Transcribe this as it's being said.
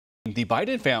The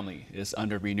Biden family is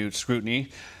under renewed scrutiny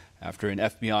after an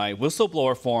FBI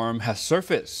whistleblower form has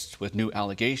surfaced with new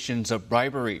allegations of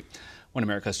bribery. One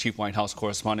America's chief White House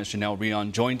correspondent, Chanel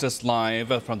Rion, joins us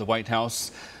live from the White House.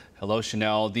 Hello,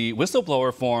 Chanel. The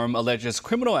whistleblower form alleges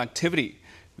criminal activity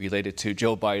related to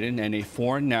Joe Biden and a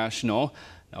foreign national.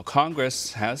 Now,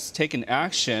 Congress has taken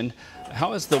action.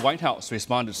 How has the White House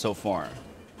responded so far?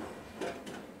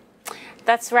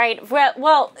 That's right.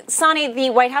 Well, Sonny, the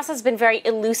White House has been very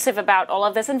elusive about all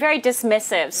of this and very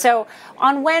dismissive. So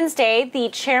on Wednesday, the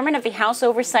chairman of the House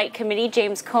Oversight Committee,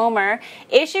 James Comer,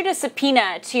 issued a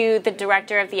subpoena to the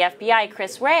director of the FBI,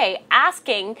 Chris Wray,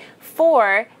 asking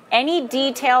for any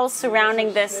details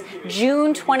surrounding this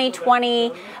June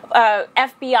 2020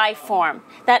 FBI form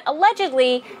that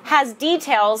allegedly has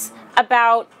details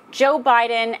about Joe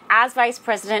Biden as vice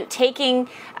president taking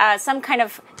some kind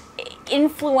of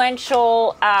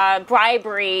influential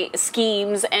bribery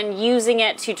schemes and using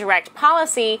it to direct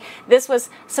policy. This was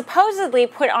supposedly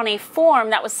put on a form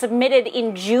that was submitted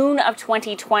in June of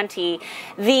 2020.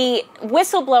 The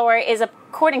whistleblower is,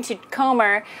 according to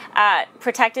Comer,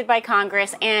 protected by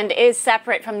Congress and is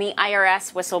separate from the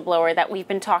IRS whistleblower that we've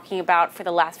been talking about for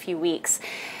the last few weeks.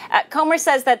 Comer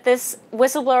says that this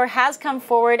whistleblower has come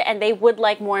forward and they would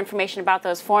like more information about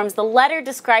those forms. The letter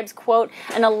describes, quote,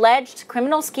 an alleged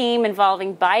criminal scheme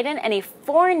involving Biden and a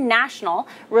foreign national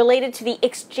related to the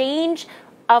exchange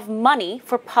of money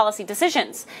for policy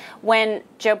decisions when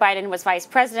Joe Biden was vice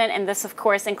president. And this, of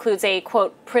course, includes a,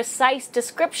 quote, precise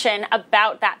description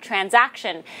about that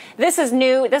transaction. This is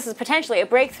new. This is potentially a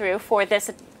breakthrough for this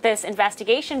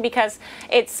investigation because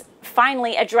it's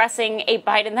finally addressing a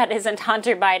Biden that isn't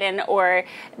Hunter Biden or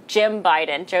Jim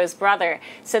Biden, Joe's brother.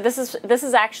 So this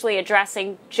is actually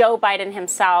addressing Joe Biden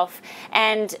himself.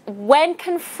 And when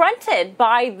confronted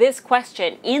by this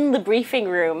question in the briefing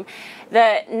room,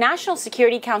 the National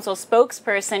Security Council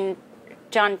spokesperson,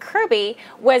 John Kirby,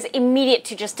 was immediate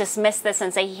to just dismiss this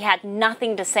and say he had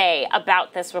nothing to say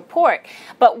about this report.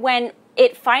 But when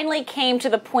it finally came to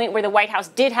the point where the White House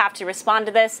did have to respond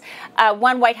to this,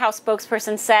 one White House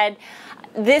spokesperson said,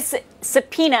 this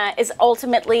subpoena is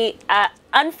ultimately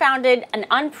unfounded and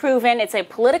unproven. It's a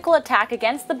political attack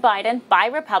against the Biden by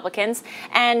Republicans,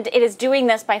 and it is doing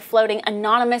this by floating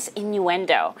anonymous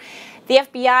innuendo. The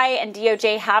FBI and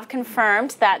DOJ have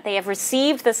confirmed that they have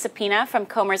received the subpoena from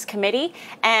Comer's committee,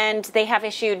 and they have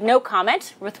issued no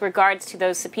comment with regards to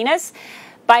those subpoenas.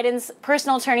 Biden's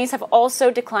personal attorneys have also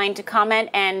declined to comment,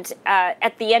 and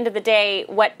at the end of the day,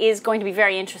 what is going to be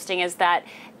very interesting is that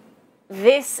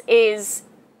this is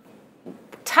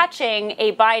touching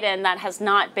a Biden that has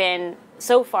not been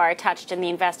so far touched in the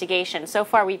investigation. So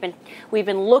far, we've been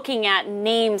looking at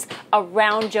names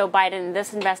around Joe Biden.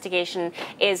 This investigation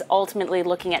is ultimately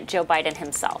looking at Joe Biden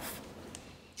himself.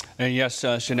 And yes,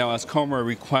 Chanel, as Comer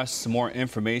requests more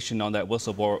information on that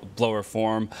whistleblower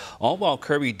form, all while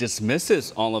Kirby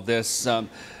dismisses all of this.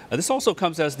 This also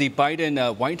comes as the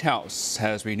Biden White House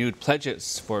has renewed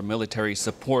pledges for military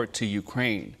support to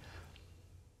Ukraine.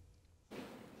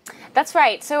 That's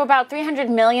right. So about $300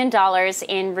 million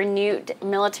in renewed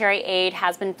military aid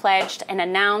has been pledged and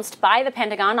announced by the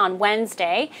Pentagon on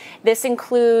Wednesday. This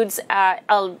includes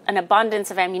an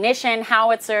abundance of ammunition,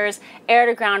 howitzers,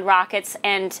 air-to-ground rockets,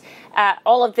 and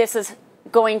all of this is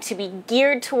going to be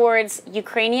geared towards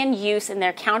Ukrainian use in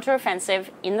their counteroffensive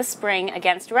in the spring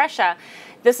against Russia.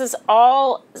 This is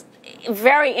all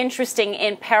very interesting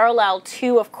in parallel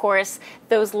to, of course,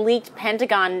 those leaked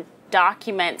Pentagon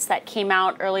documents that came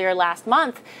out earlier last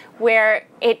month, where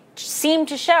it seemed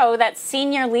to show that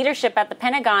senior leadership at the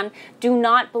Pentagon do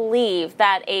not believe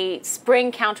that a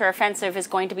spring counteroffensive is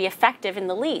going to be effective in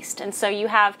the least. And so you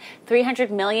have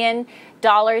 $300 million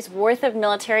worth of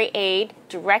military aid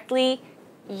directly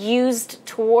used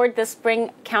toward the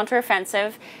spring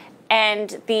counteroffensive,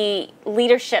 and the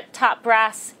leadership, top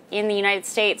brass in the United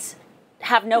States,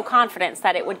 have no confidence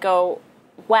that it would go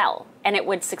well and it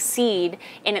would succeed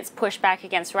in its pushback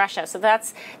against Russia. So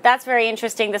that's very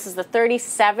interesting. This is the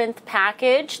 37th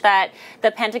package that the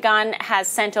Pentagon has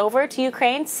sent over to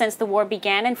Ukraine since the war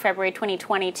began in February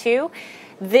 2022.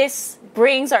 This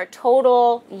brings our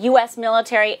total U.S.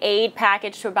 military aid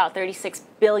package to about $36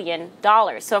 billion.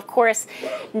 So, of course,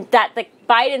 that the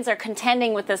Bidens are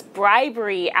contending with this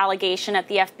bribery allegation at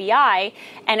the FBI,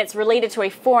 and it's related to a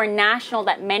foreign national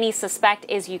that many suspect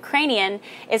is Ukrainian,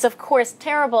 is, of course,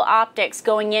 terrible optics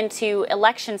going into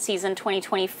election season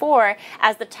 2024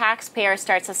 as the taxpayer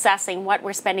starts assessing what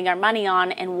we're spending our money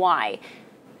on and why.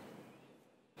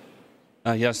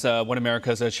 Yes, One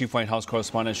America's Chief White House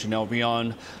correspondent Chanel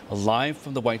Rion live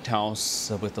from the White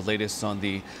House with the latest on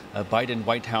the Biden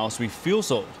White House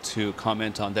refusal to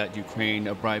comment on that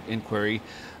Ukraine bribe inquiry.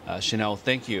 Chanel,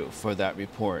 thank you for that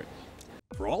report.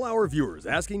 For all our viewers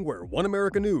asking where One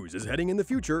America News is heading in the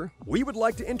future, we would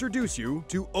like to introduce you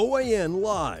to OAN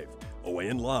Live.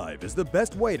 OAN Live is the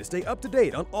best way to stay up to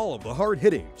date on all of the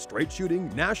hard-hitting,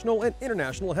 straight-shooting, national and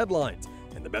international headlines.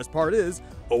 And the best part is,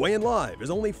 OAN Live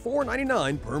is only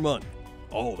 $4.99 per month.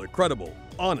 All the credible,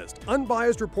 honest,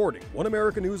 unbiased reporting One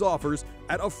America News offers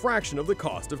at a fraction of the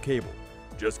cost of cable.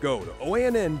 Just go to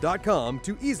OANN.com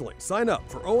to easily sign up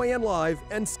for OAN Live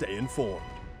and stay informed.